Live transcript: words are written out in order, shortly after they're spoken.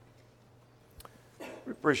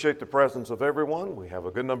Appreciate the presence of everyone. We have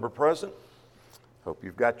a good number present. Hope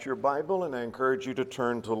you've got your Bible, and I encourage you to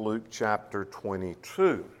turn to Luke chapter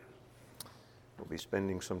 22. We'll be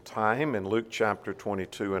spending some time in Luke chapter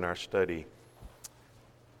 22 in our study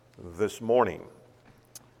this morning.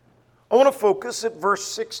 I want to focus at verse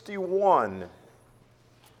 61.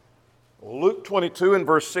 Luke 22 and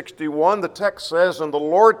verse 61, the text says, "And the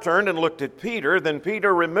Lord turned and looked at Peter. Then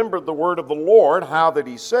Peter remembered the word of the Lord, how that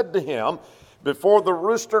he said to him, 'Before the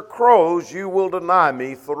rooster crows, you will deny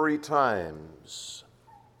me 3 times.'"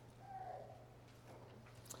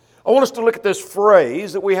 I want us to look at this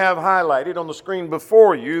phrase that we have highlighted on the screen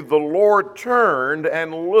before you. The Lord turned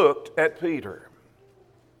and looked at Peter.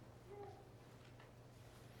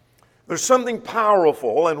 There's something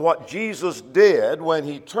powerful in what Jesus did when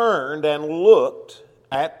he turned and looked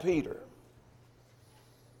at Peter.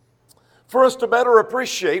 For us to better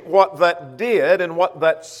appreciate what that did and what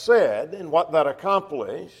that said and what that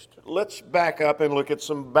accomplished, let's back up and look at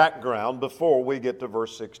some background before we get to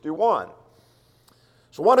verse 61.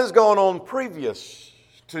 So what has gone on previous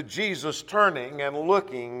to Jesus turning and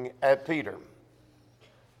looking at Peter?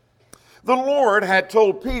 The Lord had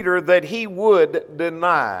told Peter that he would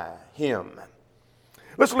deny him.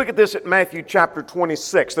 Let's look at this at Matthew chapter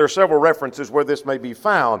 26. There are several references where this may be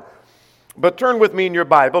found. But turn with me in your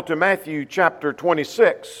Bible to Matthew chapter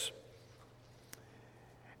 26.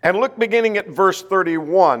 And look beginning at verse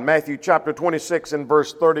 31. Matthew chapter 26 and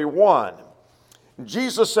verse 31.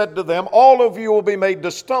 Jesus said to them, "All of you will be made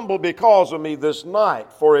to stumble because of me this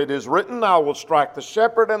night. For it is written, I will strike the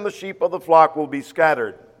shepherd, and the sheep of the flock will be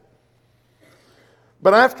scattered.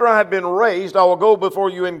 But after I have been raised, I will go before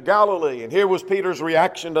you in Galilee." And here was Peter's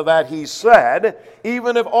reaction to that. He said,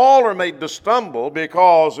 "Even if all are made to stumble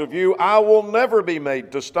because of you, I will never be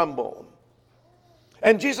made to stumble."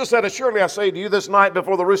 And Jesus said, "Surely I say to you, this night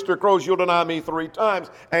before the rooster crows, you'll deny me 3 times.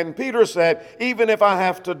 And Peter said, "Even if I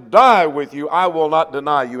have to die with you, I will not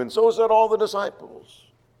deny you." And so said all the disciples.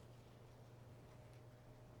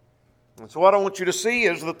 And so what I want you to see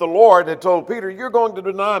is that the Lord had told Peter, "You're going to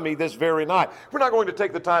deny me this very night." We're not going to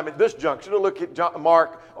take the time at this juncture to look at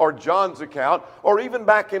Mark or John's account, or even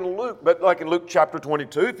back in Luke, but like in Luke chapter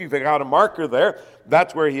 22, if you've got a marker there,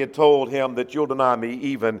 that's where he had told him that you'll deny me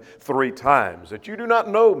even 3 times, that you do not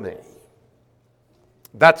know me.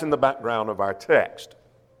 That's in the background of our text.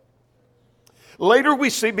 Later we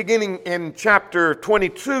see, beginning in chapter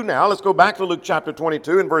 22 now, let's go back to Luke chapter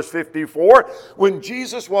 22 and verse 54. When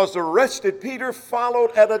Jesus was arrested, Peter followed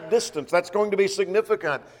at a distance. That's going to be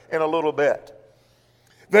significant in a little bit.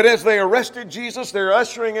 That as they arrested Jesus, they're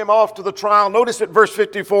ushering him off to the trial. Notice at verse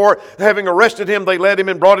 54, having arrested him, they led him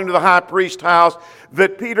and brought him to the high priest's house.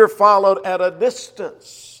 That Peter followed at a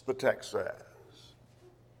distance, the text says.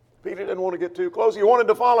 Peter didn't want to get too close. He wanted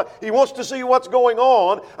to follow. He wants to see what's going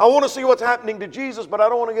on. I want to see what's happening to Jesus, but I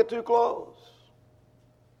don't want to get too close.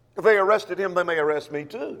 If they arrested him, they may arrest me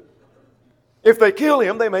too. If they kill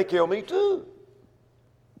him, they may kill me too.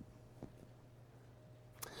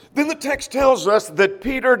 Then the text tells us that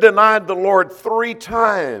Peter denied the Lord 3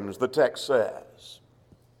 times, the text says.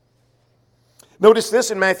 Notice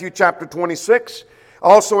this in Matthew chapter 26.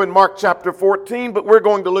 Also in Mark chapter 14, but we're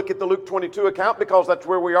going to look at the Luke 22 account because that's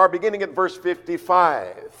where we are, beginning at verse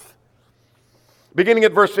 55. Beginning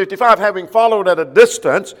at verse 55, having followed at a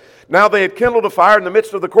distance, now they had kindled a fire in the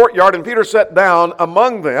midst of the courtyard, and Peter sat down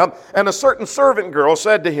among them, and a certain servant girl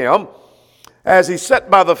said to him, as he sat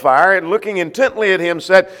by the fire, and looking intently at him,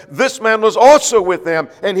 said, "This man was also with them,"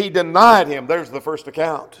 and he denied him. There's the first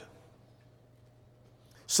account.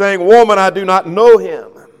 Saying, "Woman, I do not know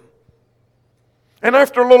him." And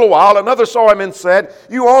after a little while, another saw him and said,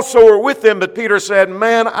 "You also were with them." But Peter said,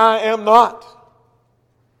 "Man, I am not."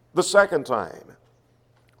 The second time.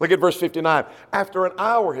 Look at verse 59. After an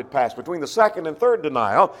hour had passed, between the second and third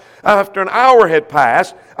denial, after an hour had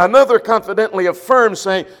passed, another confidently affirmed,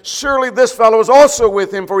 saying, "Surely this fellow is also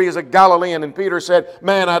with him, for he is a Galilean." And Peter said,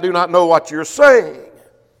 "Man, I do not know what you're saying."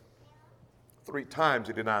 3 times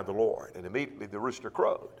he denied the Lord, and immediately the rooster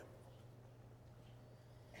crowed.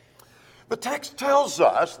 The text tells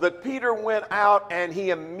us that Peter went out and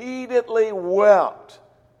he immediately wept.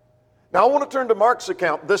 Now I want to turn to Mark's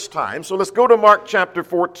account this time, so let's go to Mark chapter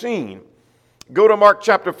 14. Go to Mark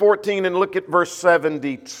chapter 14 and look at verse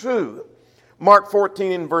 72. Mark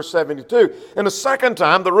 14 and verse 72. And the second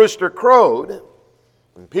time the rooster crowed,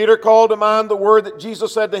 and Peter called to mind the word that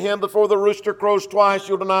Jesus said to him, "Before the rooster crows twice,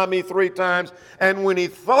 you'll deny me 3 times. And when he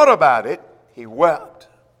thought about it, he wept.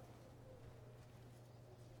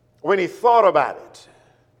 When he thought about it.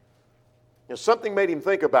 Something made him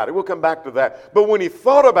think about it. We'll come back to that. But when he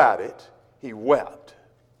thought about it, he wept.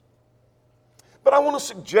 But I want to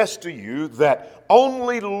suggest to you that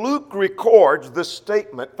only Luke records this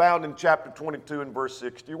statement found in chapter 22 and verse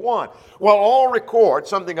 61. While all record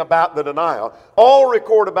something about the denial, all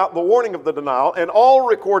record about the warning of the denial, and all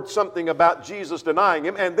record something about Jesus denying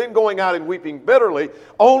him and then going out and weeping bitterly,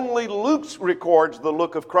 only Luke records the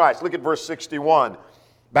look of Christ. Look at verse 61.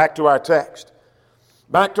 Back to our text.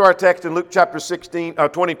 Back to our text in Luke chapter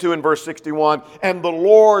 22 and verse 61. And the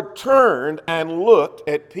Lord turned and looked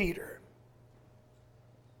at Peter.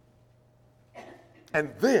 And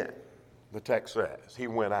then, the text says, he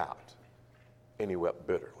went out and he wept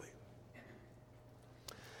bitterly.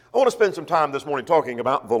 I want to spend some time this morning talking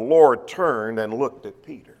about the Lord turned and looked at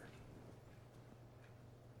Peter.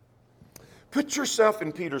 Put yourself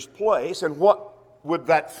in Peter's place, and what would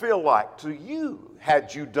that feel like to you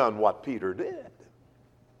had you done what Peter did?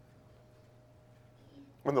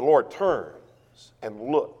 When the Lord turns and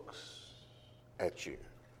looks at you,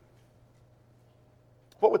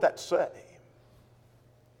 what would that say?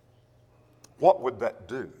 What would that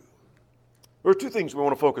do? There are two things we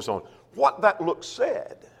want to focus on. What that look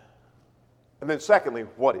said, and then secondly,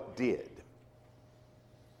 what it did.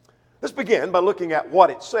 Let's begin by looking at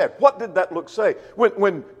what it said. What did that look say?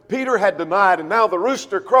 When Peter had denied, and now the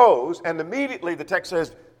rooster crows, and immediately the text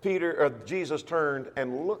says Jesus turned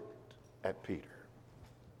and looked at Peter.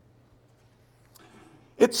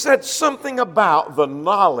 It said something about the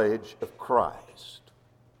knowledge of Christ.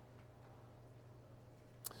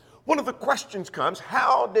 One of the questions comes,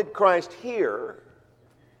 how did Christ hear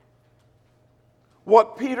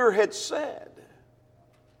what Peter had said?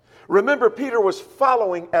 Remember, Peter was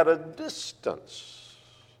following at a distance.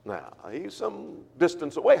 Now, he's some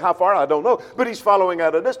distance away. How far, I don't know. But he's following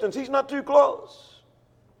at a distance. He's not too close.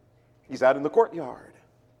 He's out in the courtyard.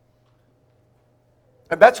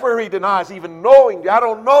 And that's where he denies even knowing. I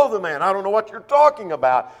don't know the man. I don't know what you're talking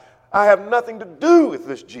about. I have nothing to do with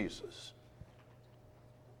this Jesus.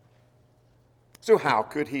 So how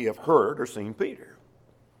could he have heard or seen Peter?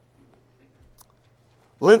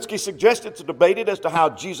 Linsky suggested it's debated as to how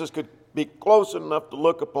Jesus could be close enough to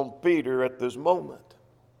look upon Peter at this moment.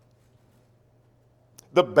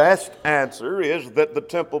 The best answer is that the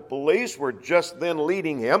temple police were just then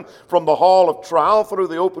leading him from the hall of trial through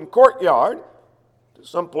the open courtyard to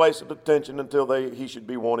some place of detention until he should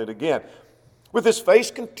be wanted again. With his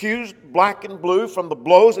face confused, black and blue from the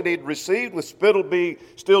blows that he had received, with spittle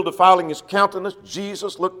still defiling his countenance,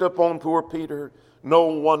 Jesus looked upon poor Peter. No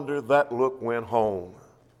wonder that look went home.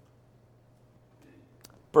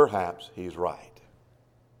 Perhaps he's right.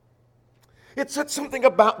 It said something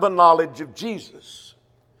about the knowledge of Jesus.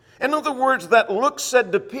 In other words, that look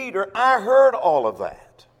said to Peter, I heard all of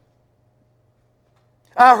that.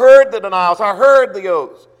 I heard the denials. I heard the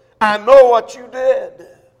oaths. I know what you did.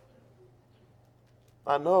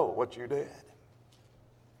 I know what you did.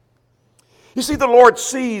 You see, the Lord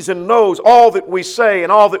sees and knows all that we say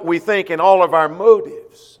and all that we think and all of our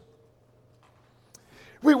motives.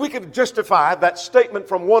 We could justify that statement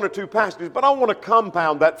from one or two passages, but I want to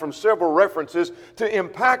compound that from several references to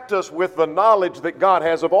impact us with the knowledge that God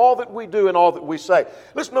has of all that we do and all that we say.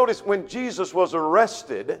 Let's notice when Jesus was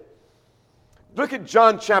arrested, look at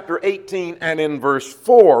John chapter 18 and in verse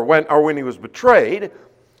 4, when he was betrayed.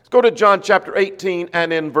 Go to John chapter 18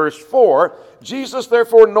 and in verse 4. Jesus,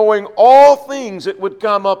 therefore, knowing all things that would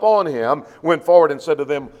come upon him, went forward and said to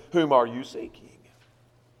them, whom are you seeking?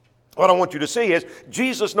 What I want you to see is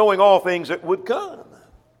Jesus knowing all things that would come.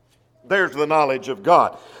 There's the knowledge of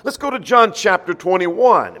God. Let's go to John chapter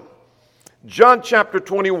 21. John chapter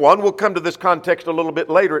 21, we'll come to this context a little bit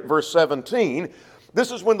later at verse 17.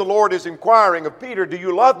 This is when the Lord is inquiring of Peter, do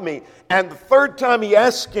you love me? And the third time he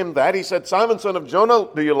asked him that, he said, Simon, son of Jonah,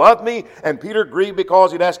 do you love me? And Peter grieved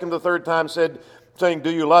because he'd asked him the third time, saying, do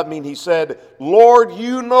you love me? And he said, Lord,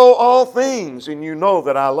 you know all things, and you know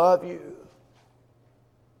that I love you.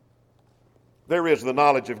 There is the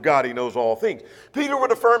knowledge of God. He knows all things. Peter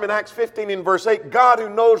would affirm in Acts 15 in verse 8, God who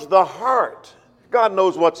knows the heart. God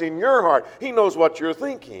knows what's in your heart. He knows what you're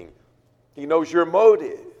thinking. He knows your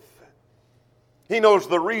motive. He knows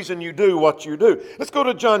the reason you do what you do. Let's go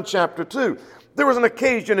to John chapter 2. There was an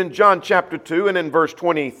occasion in John chapter 2 and in verse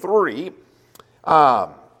 23,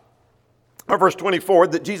 or verse 24,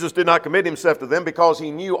 that Jesus did not commit himself to them because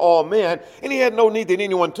he knew all men, and he had no need that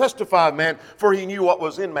anyone testify of man, for he knew what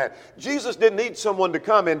was in man. Jesus didn't need someone to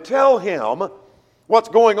come and tell him what's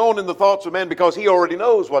going on in the thoughts of men because he already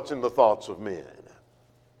knows what's in the thoughts of men.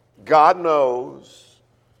 God knows.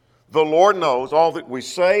 The Lord knows all that we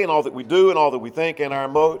say and all that we do and all that we think and our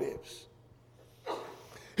motives.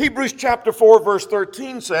 Hebrews chapter 4 verse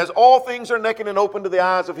 13 says, all things are naked and open to the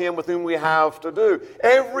eyes of him with whom we have to do.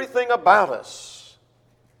 Everything about us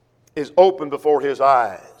is open before his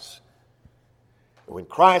eyes. When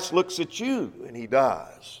Christ looks at you, and he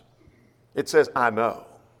does, it says, I know.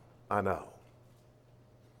 I know.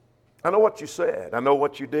 I know what you said. I know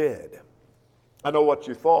what you did. I know what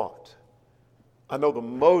you thought. I know the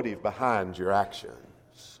motive behind your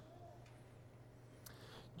actions.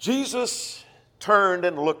 Jesus turned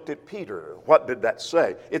and looked at Peter. What did that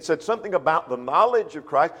say? It said something about the knowledge of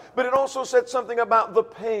Christ, but it also said something about the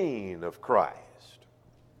pain of Christ.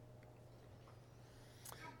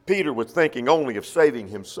 Peter was thinking only of saving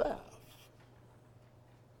himself.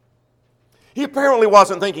 He apparently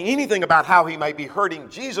wasn't thinking anything about how he may be hurting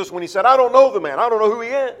Jesus when he said, I don't know the man. I don't know who he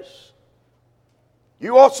is.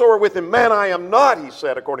 You also are with him. Man, I am not, he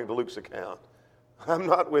said, according to Luke's account. I'm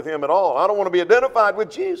not with him at all. I don't want to be identified with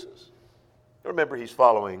Jesus. Remember, he's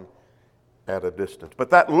following at a distance. But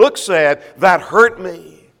that look said, that hurt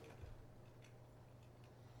me.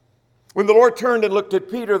 When the Lord turned and looked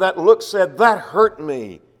at Peter, that look said, that hurt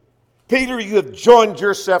me. Peter, you have joined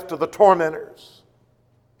yourself to the tormentors.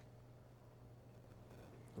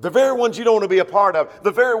 The very ones you don't want to be a part of,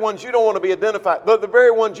 the very ones you don't want to be identified, the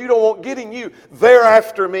very ones you don't want getting you, they're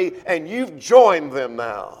after me, and you've joined them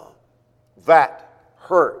now. That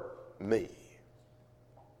hurt me.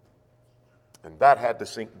 And that had to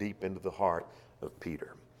sink deep into the heart of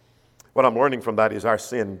Peter. What I'm learning from that is our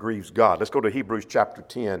sin grieves God. Let's go to Hebrews chapter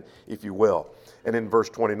 10, if you will, and in verse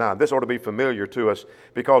 29. This ought to be familiar to us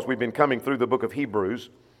because we've been coming through the book of Hebrews.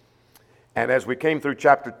 And as we came through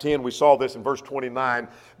chapter 10, we saw this in verse 29,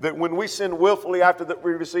 that when we sin willfully after that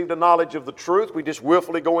we received a knowledge of the truth, we just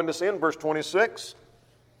willfully go into sin. Verse 26,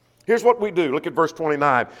 here's what we do. Look at verse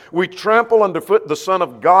 29. We trample underfoot the Son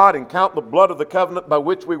of God and count the blood of the covenant by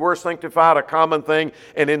which we were sanctified a common thing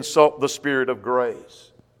and insult the Spirit of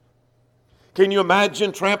grace. Can you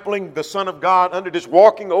imagine trampling the Son of God under, just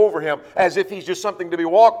walking over him as if he's just something to be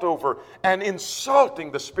walked over and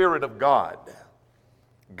insulting the Spirit of God?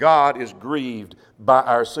 God is grieved by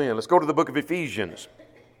our sin. Let's go to the book of Ephesians.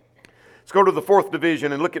 Let's go to the fourth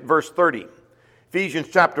division and look at verse 30. Ephesians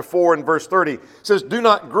chapter 4 and verse 30 says, do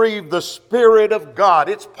not grieve the Spirit of God.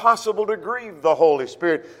 It's possible to grieve the Holy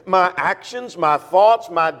Spirit. My actions, my thoughts,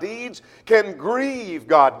 my deeds can grieve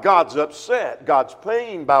God. God's upset. God's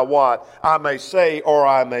pained by what I may say or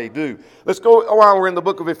I may do. Let's go, while we're in the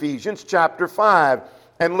book of Ephesians chapter 5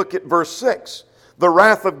 and look at verse 6. The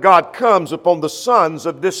wrath of God comes upon the sons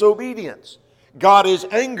of disobedience. God is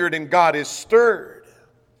angered and God is stirred.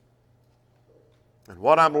 And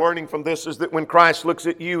what I'm learning from this is that when Christ looks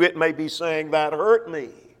at you, it may be saying, that hurt me.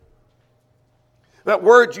 That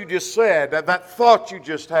word you just said, that thought you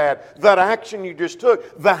just had, that action you just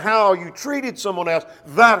took, the how you treated someone else,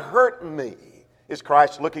 that hurt me. Is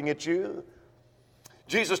Christ looking at you?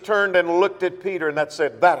 Jesus turned and looked at Peter and that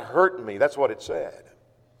said, that hurt me. That's what it said.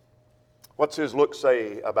 What's his look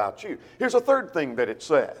say about you? Here's a third thing that it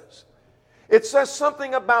says. It says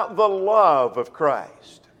something about the love of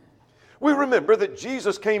Christ. We remember that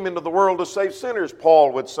Jesus came into the world to save sinners,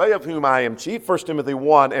 Paul would say, of whom I am chief, 1 Timothy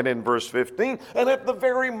 1 and in verse 15. And at the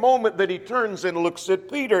very moment that he turns and looks at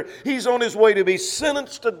Peter, he's on his way to be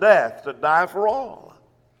sentenced to death, to die for all,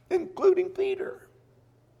 including Peter,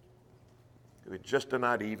 who had just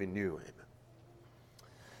denied he even knew him.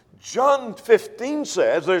 John 15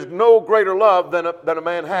 says there's no greater love than a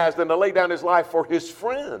man has than to lay down his life for his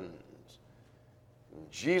friends.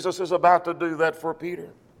 Jesus is about to do that for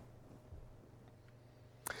Peter.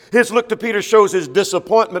 His look to Peter shows his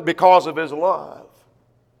disappointment because of his love.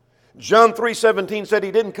 John 3:17 said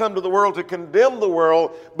he didn't come to the world to condemn the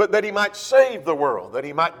world, but that he might save the world, that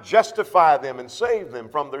he might justify them and save them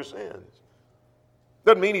from their sins.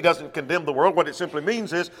 Doesn't mean he doesn't condemn the world. What it simply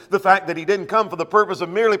means is the fact that he didn't come for the purpose of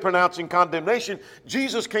merely pronouncing condemnation.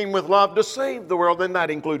 Jesus came with love to save the world, and that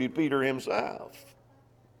included Peter himself.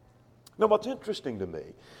 Now, what's interesting to me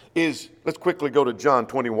is, let's quickly go to John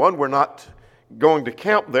 21. We're not going to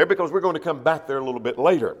count there because we're going to come back there a little bit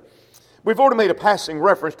later. We've already made a passing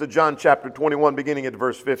reference to John chapter 21, beginning at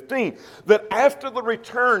verse 15, that after the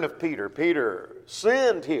return of Peter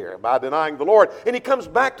sinned here by denying the Lord, and he comes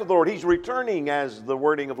back to the Lord. He's returning, as the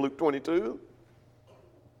wording of Luke 22.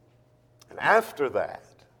 And after that,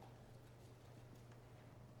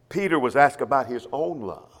 Peter was asked about his own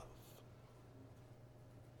love.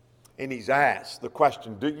 And he's asked the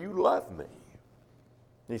question, do you love me?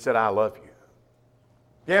 And he said, I love you.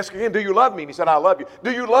 He asked again, do you love me? And he said, I love you.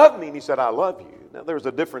 Do you love me? And he said, I love you. Now, there's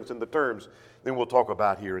a difference in the terms that we'll talk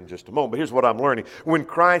about here in just a moment. But here's what I'm learning. When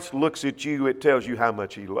Christ looks at you, it tells you how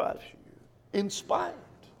much he loves you. In spite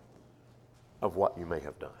of what you may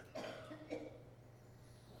have done.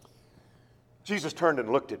 Jesus turned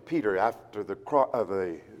and looked at Peter after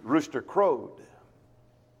the rooster crowed.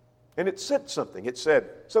 And it said something. It said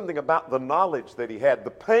something about the knowledge that he had,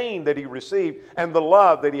 the pain that he received, and the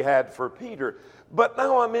love that he had for Peter. But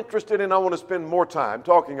now I'm interested and I want to spend more time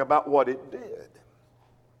talking about what it did.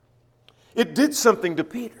 It did something to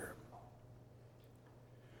Peter.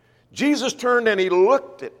 Jesus turned and he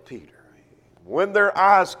looked at Peter. When their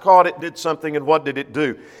eyes caught it, did something, and what did it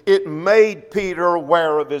do? It made Peter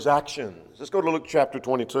aware of his actions. Let's go to Luke chapter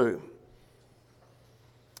 22.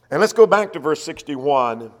 And let's go back to verse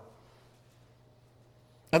 61.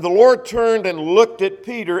 And the Lord turned and looked at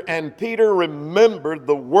Peter, and Peter remembered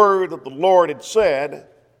the word that the Lord had said,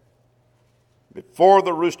 before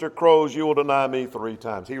the rooster crows, you will deny me 3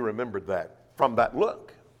 times. He remembered that from that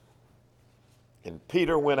look. And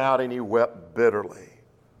Peter went out and he wept bitterly.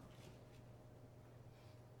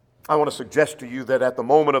 I want to suggest to you that at the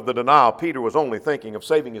moment of the denial, Peter was only thinking of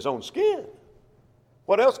saving his own skin.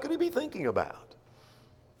 What else could he be thinking about?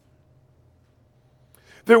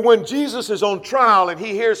 That when Jesus is on trial and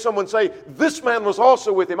he hears someone say, this man was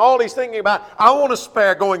also with him, all he's thinking about, I want to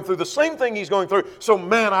spare going through the same thing he's going through, so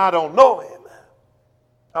man, I don't know him.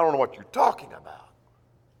 I don't know what you're talking about.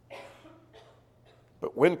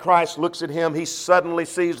 But when Christ looks at him, he suddenly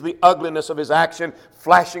sees the ugliness of his action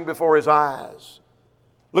flashing before his eyes.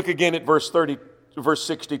 Look again at verse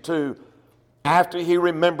 62. After he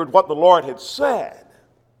remembered what the Lord had said,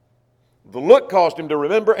 the look caused him to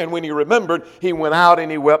remember, and when he remembered, he went out and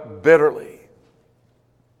he wept bitterly.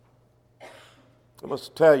 I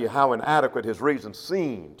must tell you how inadequate his reason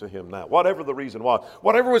seemed to him now. Whatever the reason was,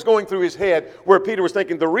 whatever was going through his head, where Peter was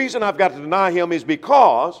thinking, the reason I've got to deny him is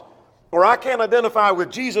because, or I can't identify with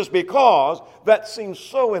Jesus because, that seems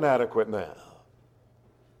so inadequate now.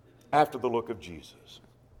 After the look of Jesus.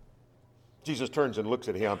 Jesus turns and looks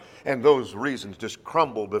at him, and those reasons just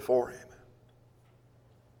crumble before him.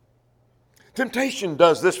 Temptation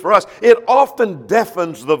does this for us. It often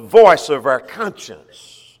deafens the voice of our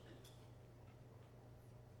conscience.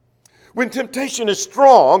 When temptation is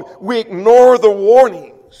strong, we ignore the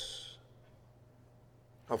warnings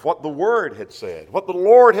of what the Word had said, what the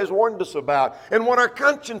Lord has warned us about, and what our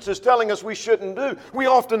conscience is telling us we shouldn't do. We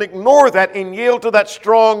often ignore that and yield to that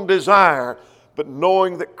strong desire. But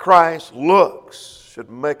knowing that Christ looks should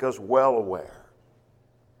make us well aware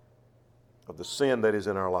of the sin that is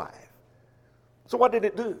in our life. So what did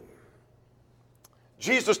it do?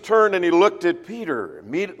 Jesus turned and he looked at Peter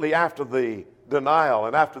immediately after the denial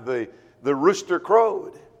and after the rooster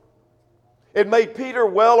crowed. It made Peter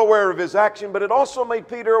well aware of his action, but it also made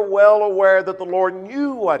Peter well aware that the Lord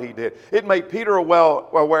knew what he did. It made Peter well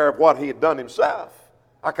aware of what he had done himself.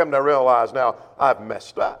 I come to realize now I've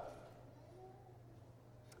messed up.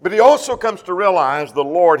 But he also comes to realize the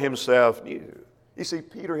Lord himself knew. You see,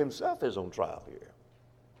 Peter himself is on trial here.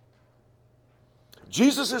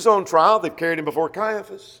 Jesus is on trial. They've carried him before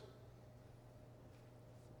Caiaphas.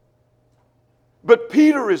 But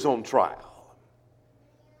Peter is on trial.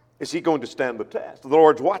 Is he going to stand the test? The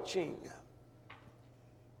Lord's watching.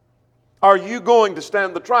 Are you going to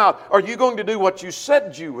stand the trial? Are you going to do what you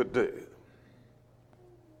said you would do?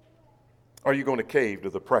 Are you going to cave to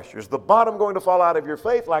the pressure? Is the bottom going to fall out of your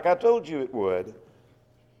faith like I told you it would?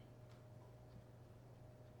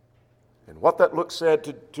 And what that look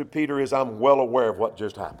said to Peter is, I'm well aware of what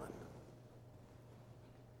just happened.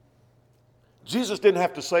 Jesus didn't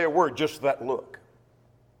have to say a word, just that look.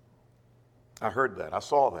 I heard that. I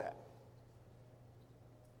saw that.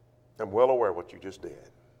 I'm well aware of what you just did.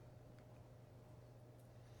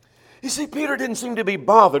 You see, Peter didn't seem to be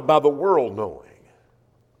bothered by the world knowing.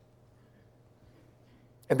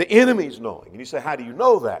 And the enemies knowing. And you say, how do you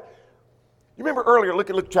know that? You remember earlier, look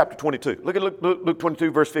at Luke chapter 22. Look at Luke 22,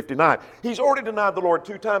 verse 59. He's already denied the Lord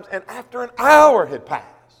 2 times, and after an hour had passed.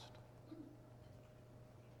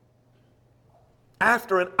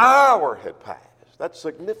 After an hour had passed. That's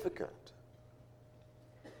significant.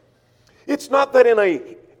 It's not that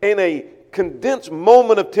in a condensed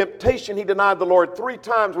moment of temptation, he denied the Lord 3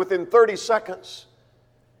 times within 30 seconds.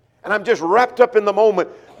 And I'm just wrapped up in the moment.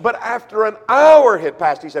 But after an hour had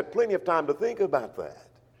passed, he's had plenty of time to think about that.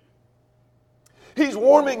 He's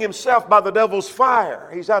warming himself by the devil's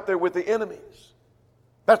fire. He's out there with the enemies.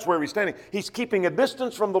 That's where he's standing. He's keeping a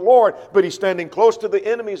distance from the Lord, but he's standing close to the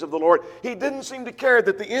enemies of the Lord. He didn't seem to care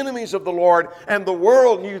that the enemies of the Lord and the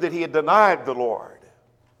world knew that he had denied the Lord.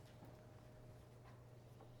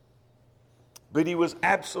 But he was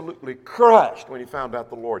absolutely crushed when he found out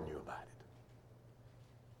the Lord knew about it.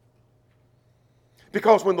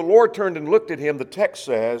 Because when the Lord turned and looked at him, the text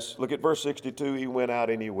says, look at verse 62, he went out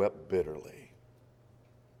and he wept bitterly.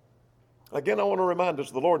 Again, I want to remind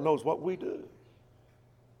us the Lord knows what we do.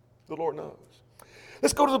 The Lord knows.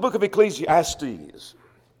 Let's go to the book of Ecclesiastes.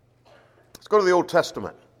 Let's go to the Old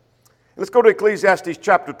Testament. Let's go to Ecclesiastes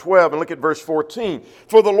chapter 12 and look at verse 14.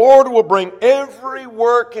 For the Lord will bring every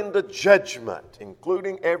work into judgment,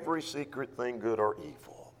 including every secret thing, good or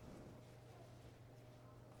evil.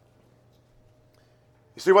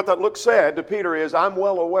 You see, what that look said to Peter is, I'm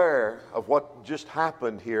well aware of what just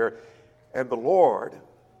happened here, and the Lord,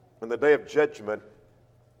 in the day of judgment,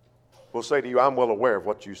 will say to you, I'm well aware of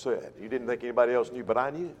what you said. You didn't think anybody else knew, but I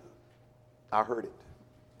knew. I heard it.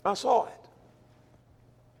 I saw it.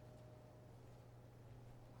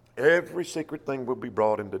 Every secret thing will be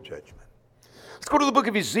brought into judgment. Let's go to the book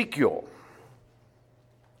of Ezekiel.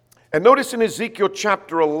 And notice in Ezekiel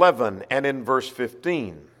chapter 11 and in verse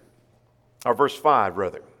 15, or verse 5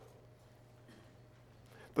 rather,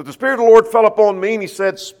 that the Spirit of the Lord fell upon me and he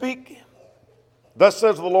said, speak, thus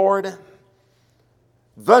says the Lord,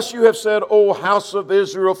 thus you have said, O house of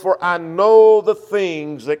Israel, for I know the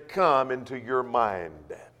things that come into your mind.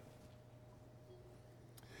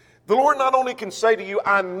 The Lord not only can say to you,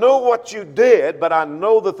 I know what you did, but I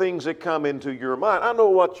know the things that come into your mind. I know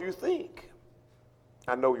what you think.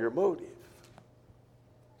 I know your motive.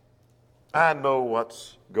 I know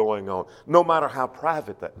what's going on, no matter how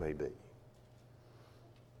private that may be.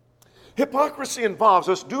 Hypocrisy involves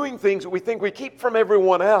us doing things that we think we keep from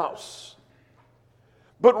everyone else.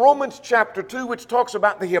 But Romans chapter 2, which talks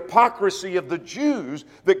about the hypocrisy of the Jews,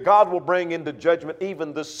 that God will bring into judgment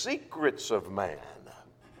even the secrets of man.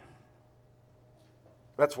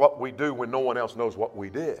 That's what we do when no one else knows what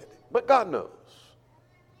we did. But God knows.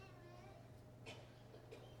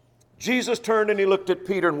 Jesus turned and he looked at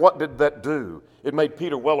Peter, and what did that do? It made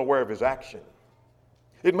Peter well aware of his action.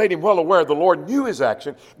 It made him well aware the Lord knew his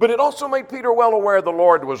action, but it also made Peter well aware the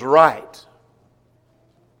Lord was right.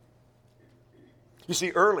 You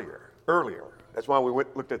see, earlier, that's why we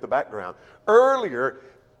looked at the background. Earlier,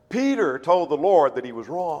 Peter told the Lord that he was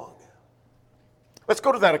wrong. Let's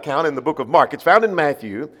go to that account in the book of Mark. It's found in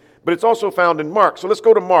Matthew, but it's also found in Mark. So let's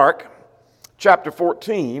go to Mark chapter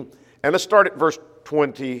 14, and let's start at verse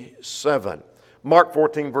 27. Mark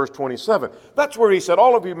 14, verse 27. That's where he said,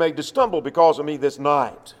 all of you made to stumble because of me this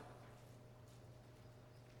night.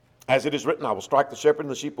 As it is written, I will strike the shepherd and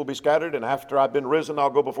the sheep will be scattered, and after I've been risen, I'll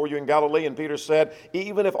go before you in Galilee. And Peter said,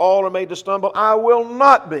 even if all are made to stumble, I will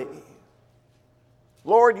not be.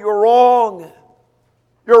 Lord, you're wrong.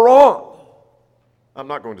 You're wrong. I'm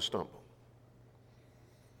not going to stumble.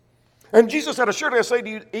 And Jesus said, assuredly I say to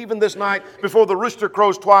you, even this night, before the rooster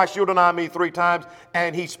crows twice, you'll deny me 3 times.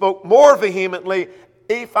 And he spoke more vehemently,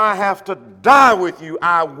 if I have to die with you,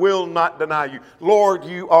 I will not deny you. Lord,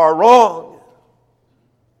 you are wrong.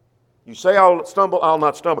 You say I'll stumble, I'll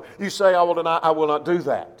not stumble. You say I will deny, I will not do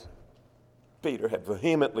that. Peter had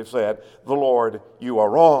vehemently said, the Lord, you are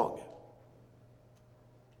wrong.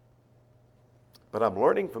 But I'm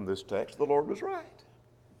learning from this text, the Lord was right.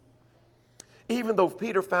 Even though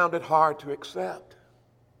Peter found it hard to accept.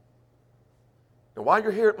 And while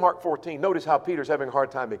you're here at Mark 14, notice how Peter's having a hard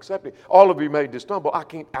time accepting. All of you made to stumble.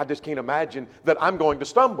 I just can't imagine that I'm going to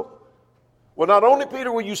stumble. Well, not only,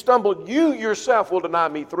 Peter, will you stumble, you yourself will deny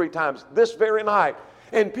me 3 times this very night.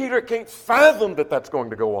 And Peter can't fathom that that's going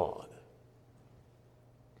to go on.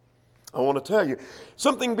 I want to tell you,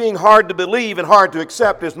 something being hard to believe and hard to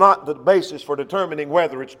accept is not the basis for determining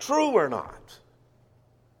whether it's true or not.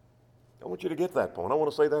 I want you to get that point. I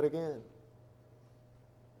want to say that again.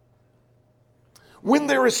 When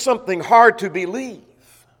there is something hard to believe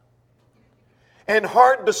and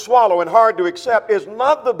hard to swallow and hard to accept is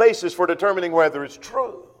not the basis for determining whether it's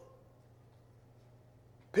true.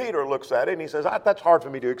 Peter looks at it and he says, that's hard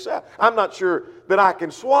for me to accept. I'm not sure that I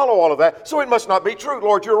can swallow all of that, so it must not be true.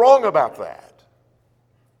 Lord, you're wrong about that.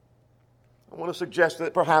 I want to suggest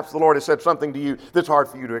that perhaps the Lord has said something to you that's hard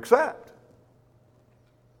for you to accept.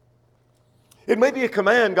 It may be a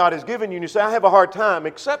command God has given you and you say, I have a hard time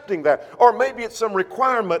accepting that. Or maybe it's some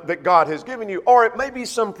requirement that God has given you. Or it may be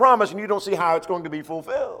some promise and you don't see how it's going to be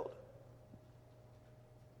fulfilled.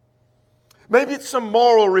 Maybe it's some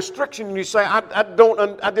moral restriction and you say,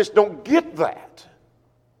 I just don't get that.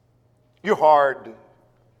 You're hard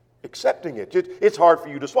accepting it. It's hard for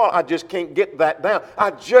you to swallow. I just can't get that down.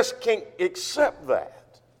 I just can't accept that.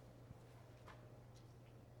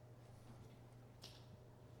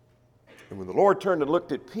 And when the Lord turned and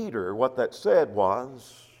looked at Peter, what that said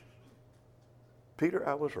was, Peter,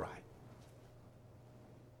 I was right.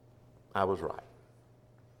 I was right.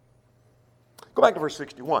 Go back to verse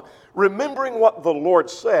 61. Remembering what the Lord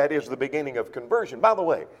said is the beginning of conversion. By the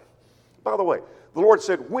way, By the way, the Lord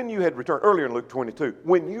said, when you had returned, earlier in Luke 22,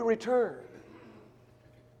 when you return.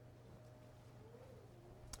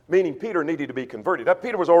 Meaning Peter needed to be converted. Now,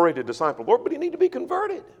 Peter was already a disciple of the Lord, but he needed to be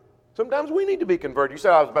converted. Sometimes we need to be converted. You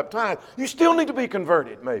said, I was baptized. You still need to be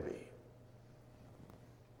converted, maybe.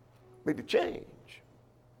 Need to change.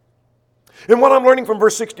 And what I'm learning from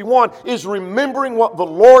verse 61 is remembering what the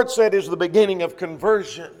Lord said is the beginning of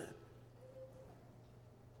conversion.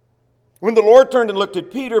 When the Lord turned and looked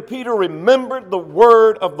at Peter, Peter remembered the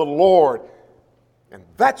word of the Lord. And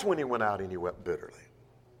that's when he went out and he wept bitterly.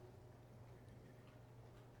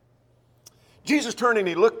 Jesus turned and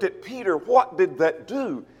he looked at Peter. What did that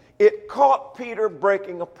do? It caught Peter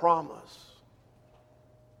breaking a promise.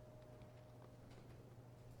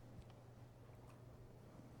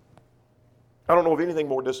 I don't know of anything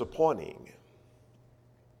more disappointing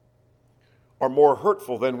or more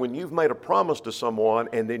hurtful than when you've made a promise to someone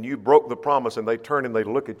and then you broke the promise and they turn and they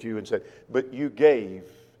look at you and said, but you gave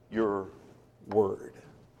your word.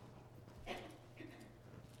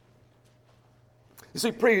 You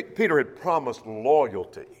see, Peter had promised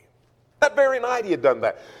loyalty. That very night he had done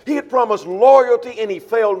that. He had promised loyalty and he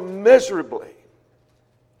failed miserably.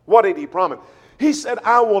 What did he promise? He said,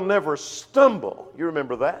 I will never stumble. You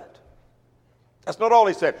remember that? That's not all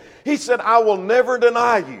he said. He said, I will never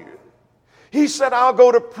deny you. He said, I'll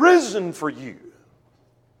go to prison for you.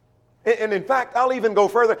 And in fact, I'll even go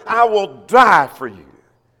further. I will die for you.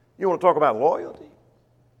 You want to talk about loyalty?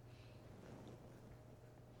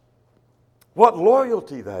 What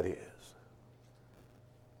loyalty that is.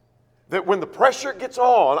 That when the pressure gets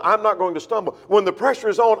on, I'm not going to stumble. When the pressure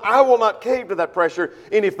is on, I will not cave to that pressure.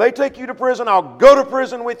 And if they take you to prison, I'll go to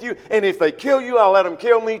prison with you. And if they kill you, I'll let them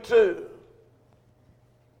kill me too.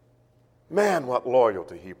 Man, what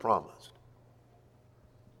loyalty he promised.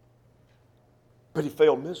 But he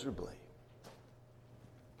failed miserably.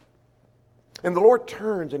 And the Lord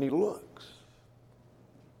turns and he looks.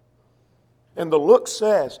 And the look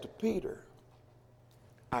says to Peter,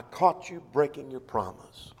 I caught you breaking your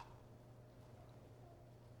promise.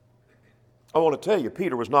 I want to tell you,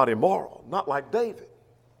 Peter was not immoral, not like David.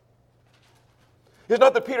 It's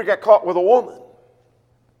not that Peter got caught with a woman.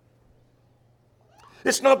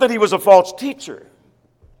 It's not that he was a false teacher.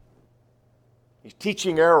 He's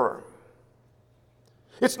teaching error.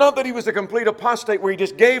 It's not that he was a complete apostate where he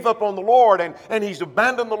just gave up on the Lord and he's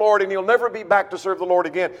abandoned the Lord and he'll never be back to serve the Lord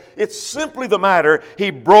again. It's simply the matter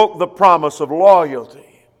he broke the promise of loyalty.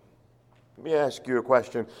 Let me ask you a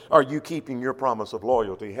question. Are you keeping your promise of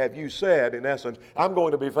loyalty? Have you said, in essence, I'm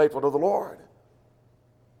going to be faithful to the Lord?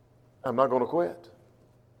 I'm not going to quit.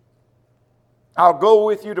 I'll go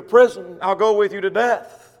with you to prison. I'll go with you to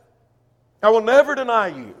death. I will never deny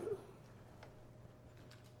you.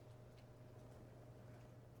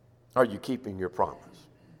 Are you keeping your promise?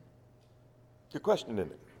 It's a question,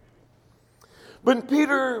 isn't it? When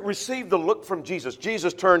Peter received the look from Jesus,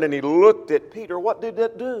 Jesus turned and he looked at Peter. What did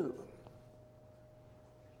that do?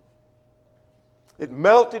 It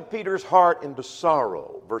melted Peter's heart into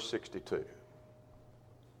sorrow, verse 62.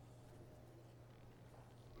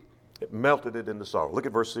 It melted it into sorrow. Look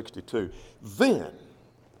at verse 62. Then,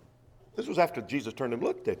 this was after Jesus turned and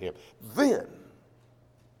looked at him. Then,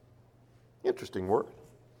 interesting word.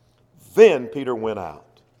 Then Peter went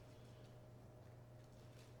out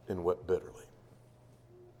and wept bitterly.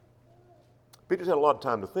 Peter's had a lot of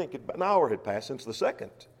time to think. An hour had passed since the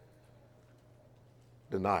second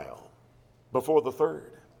denial, before the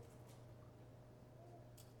third.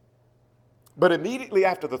 But immediately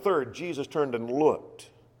after the third, Jesus turned and looked.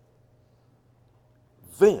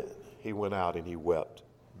 Then he went out and he wept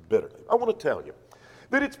bitterly. I want to tell you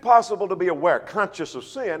that it's possible to be aware, conscious of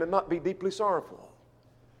sin, and not be deeply sorrowful.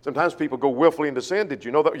 Sometimes people go willfully into sin. Did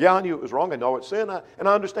you know that? Yeah, I knew it was wrong. I know it's sin, and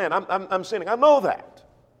I understand. I'm sinning. I know that.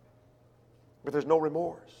 But there's no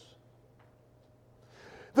remorse.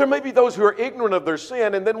 There may be those who are ignorant of their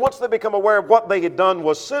sin, and then once they become aware of what they had done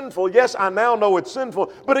was sinful, yes, I now know it's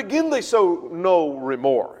sinful, but again they show no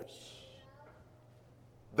remorse.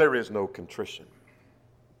 There is no contrition.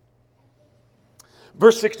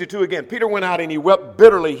 Verse 62 again, Peter went out and he wept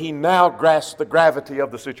bitterly. He now grasped the gravity of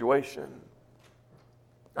the situation.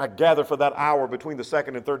 I gather for that hour between the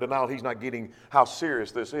second and third denial, he's not getting how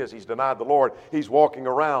serious this is. He's denied the Lord. He's walking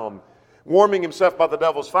around, warming himself by the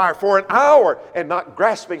devil's fire for an hour and not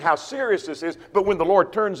grasping how serious this is. But when the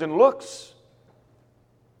Lord turns and looks,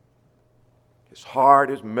 his heart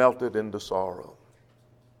is melted into sorrow.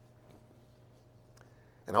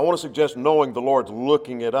 And I want to suggest knowing the Lord's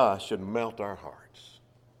looking at us should melt our hearts.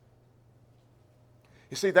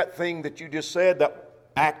 You see, that thing that you just said, that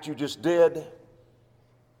act you just did,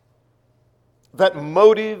 that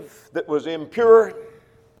motive that was impure,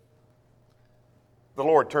 the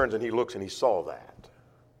Lord turns and He looks and He saw that.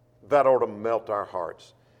 That ought to melt our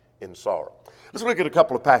hearts in sorrow. Let's look at a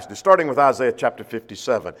couple of passages, starting with Isaiah chapter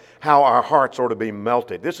 57, how our hearts ought to be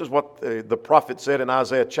melted. This is what the prophet said in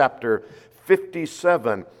Isaiah chapter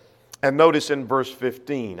 57. And notice in verse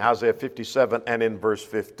 15, Isaiah 57 and in verse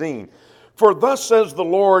 15. For thus says the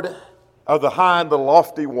Lord of the high and the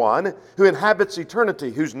lofty one, who inhabits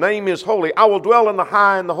eternity, whose name is holy. I will dwell in the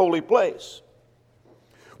high and the holy place,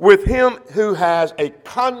 with him who has a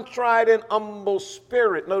contrite and humble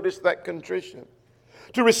spirit. Notice that contrition.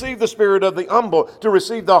 To receive the spirit of the humble, to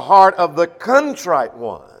receive the heart of the contrite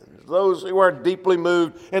ones, those who are deeply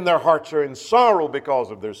moved and their hearts are in sorrow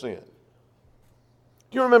because of their sin.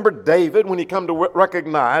 Do you remember David when he come to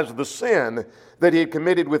recognize the sin that he had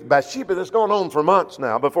committed with Bathsheba that's gone on for months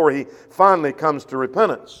now before he finally comes to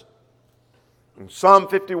repentance? And Psalm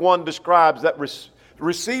 51 describes that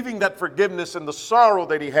receiving that forgiveness and the sorrow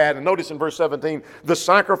that he had. And notice in verse 17, the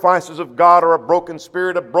sacrifices of God are a broken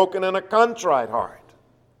spirit, a broken and a contrite heart.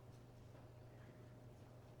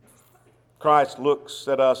 Christ looks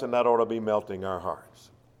at us, and that ought to be melting our hearts.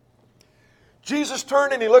 Jesus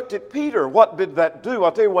turned and He looked at Peter. What did that do?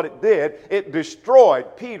 I'll tell you what it did. It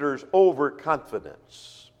destroyed Peter's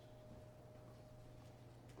overconfidence.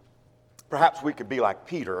 Perhaps we could be like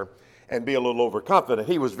Peter and be a little overconfident.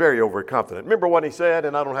 He was very overconfident. Remember what he said,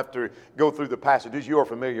 and I don't have to go through the passages. You are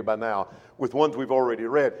familiar by now with ones we've already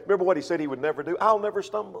read. Remember what he said he would never do? I'll never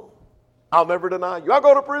stumble. I'll never deny you. I'll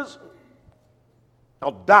go to prison.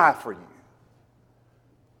 I'll die for you.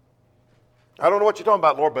 I don't know what you're talking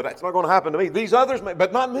about, Lord, but it's not going to happen to me. These others may,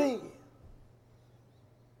 but not me.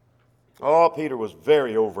 Oh, Peter was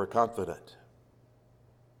very overconfident.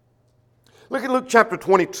 Look at Luke chapter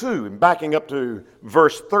 22 and backing up to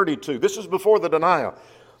verse 32. This is before the denial.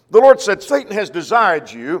 The Lord said, Satan has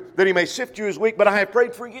desired you that he may sift you as wheat, but I have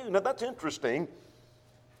prayed for you. Now that's interesting.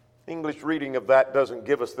 English reading of that doesn't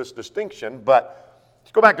give us this distinction, but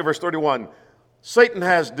let's go back to verse 31. Satan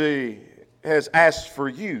has asked for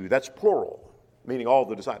you. That's plural. Meaning all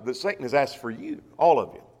the disciples. Satan has asked for you, all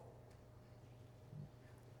of you.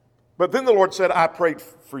 But then the Lord said, I prayed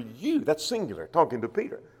for you. That's singular, talking to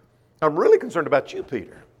Peter. I'm really concerned about you,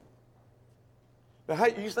 Peter. Now,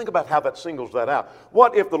 you think about how that singles that out.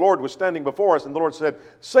 What if the Lord was standing before us and the Lord said,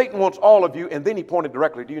 Satan wants all of you, and then He pointed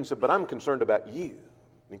directly to you and said, but I'm concerned about you.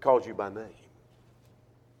 And He calls you by name.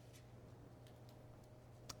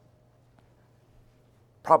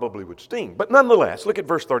 Probably would sting. But nonetheless, look at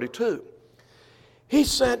verse 32. He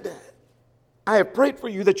said, I have prayed for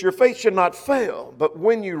you that your faith should not fail, but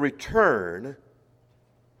when you return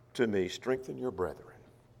to me, strengthen your brethren.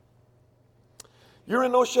 You're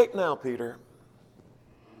in no shape now, Peter,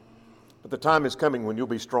 but the time is coming when you'll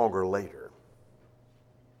be stronger later.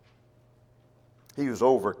 He was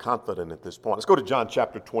overconfident at this point. Let's go to John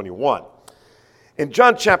chapter 21. In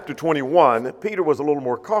John chapter 21, Peter was a little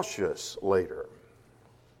more cautious later.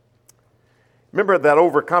 Remember that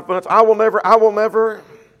overconfidence? I will never.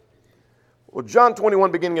 Well, John 21,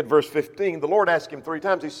 beginning at verse 15, the Lord asked him 3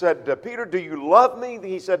 times. He said, Peter, do you love me?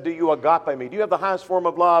 He said, do you agape me? Do you have the highest form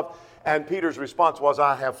of love? And Peter's response was,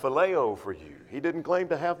 I have phileo for you. He didn't claim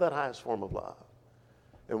to have that highest form of love.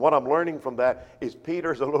 And what I'm learning from that is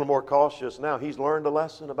Peter's a little more cautious now. He's learned a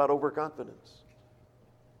lesson about overconfidence.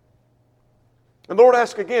 And the Lord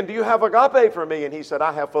asked again, do you have agape for me? And he said,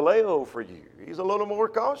 I have phileo for you. He's a little more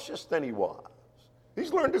cautious than he was.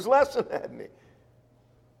 He's learned his lesson, hadn't he?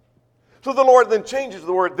 So the Lord then changes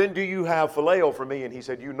the word, then do you have phileo for me? And he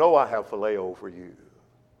said, you know I have phileo for you.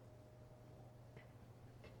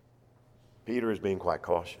 Peter is being quite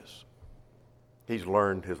cautious. He's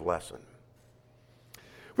learned his lesson.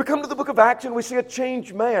 We come to the book of Acts and we see a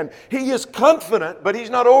changed man. He is confident, but he's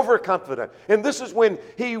not overconfident. And this is when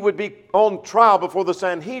he would be on trial before the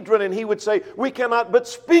Sanhedrin and he would say, we cannot but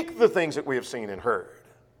speak the things that we have seen and heard.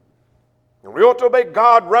 And we ought to obey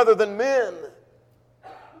God rather than men.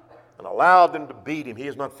 And allowed them to beat him. He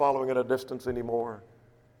is not following at a distance anymore.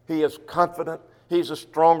 He is confident. He's a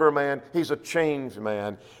stronger man. He's a changed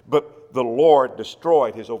man. But the Lord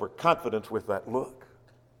destroyed his overconfidence with that look.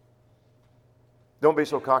 Don't be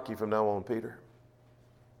so cocky from now on, Peter.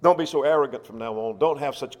 Don't be so arrogant from now on. Don't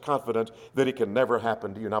have such confidence that it can never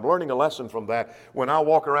happen to you. And I'm learning a lesson from that. When I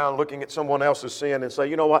walk around looking at someone else's sin and say,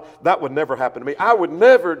 you know what, that would never happen to me. I would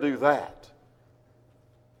never do that.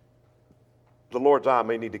 The Lord's eye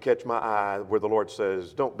may need to catch my eye where the Lord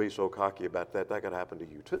says, don't be so cocky about that. That could happen to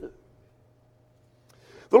you too.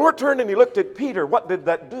 The Lord turned and he looked at Peter. What did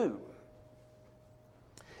that do?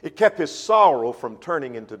 It kept his sorrow from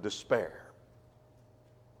turning into despair.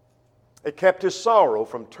 It kept his sorrow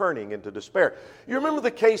from turning into despair. You remember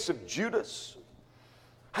the case of Judas?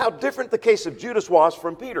 How different the case of Judas was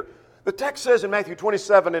from Peter. The text says in Matthew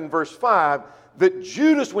 27 and verse 5 that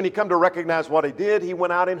Judas, when he come to recognize what he did, he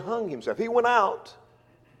went out and hung himself. He went out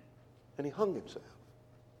and he hung himself.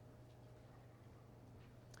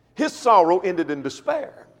 His sorrow ended in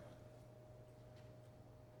despair.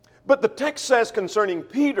 But the text says concerning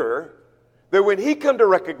Peter that when he come to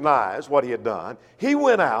recognize what he had done, he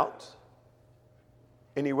went out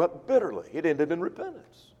and he wept bitterly. It ended in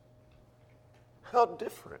repentance. How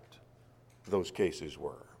different those cases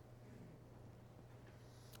were.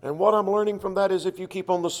 And what I'm learning from that is if you keep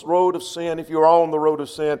on this road of sin, if you're on the road of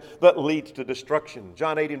sin, that leads to destruction.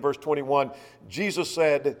 John 8 and verse 21, Jesus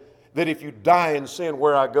said that if you die in sin,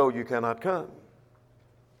 where I go, you cannot come.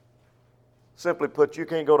 Simply put, you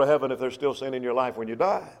can't go to heaven if there's still sin in your life when you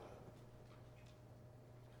die.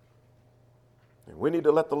 And we need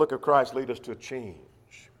to let the look of Christ lead us to a change.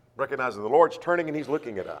 Recognizing the Lord's turning and He's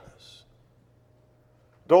looking at us.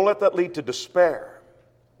 Don't let that lead to despair,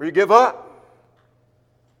 where you give up.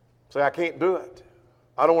 Say, I can't do it.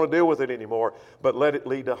 I don't want to deal with it anymore. But let it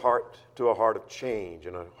lead to a heart of change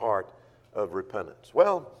and a heart of repentance.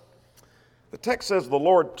 Well, the text says the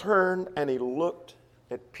Lord turned and He looked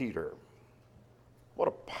at Peter. What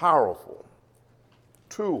a powerful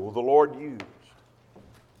tool the Lord used.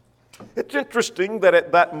 It's interesting that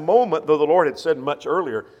at that moment, though the Lord had said much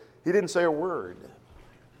earlier, He didn't say a word.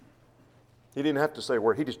 He didn't have to say a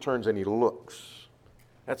word. He just turns and He looks.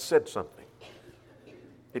 That said something.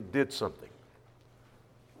 It did something.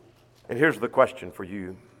 And here's the question for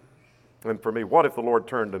you and for me. What if the Lord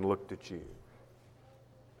turned and looked at you?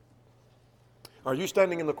 Are you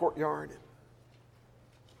standing in the courtyard?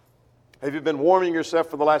 Have you been warming yourself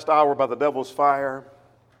for the last hour by the devil's fire?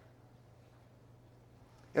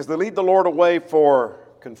 As they lead the Lord away for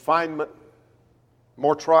confinement,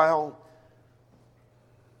 more trial,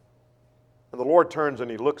 and the Lord turns and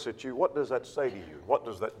He looks at you, what does that say to you? What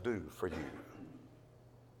does that do for you?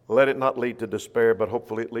 Let it not lead to despair, but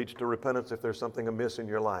hopefully it leads to repentance if there's something amiss in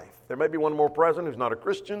your life. There may be one more present who's not a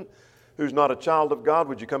Christian, who's not a child of God.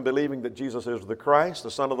 Would you come believing that Jesus is the Christ,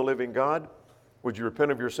 the Son of the living God? Would you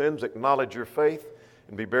repent of your sins, acknowledge your faith,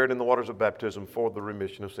 and be buried in the waters of baptism for the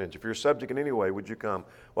remission of sins? If you're subject in any way, would you come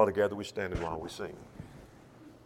while together we stand and while we sing?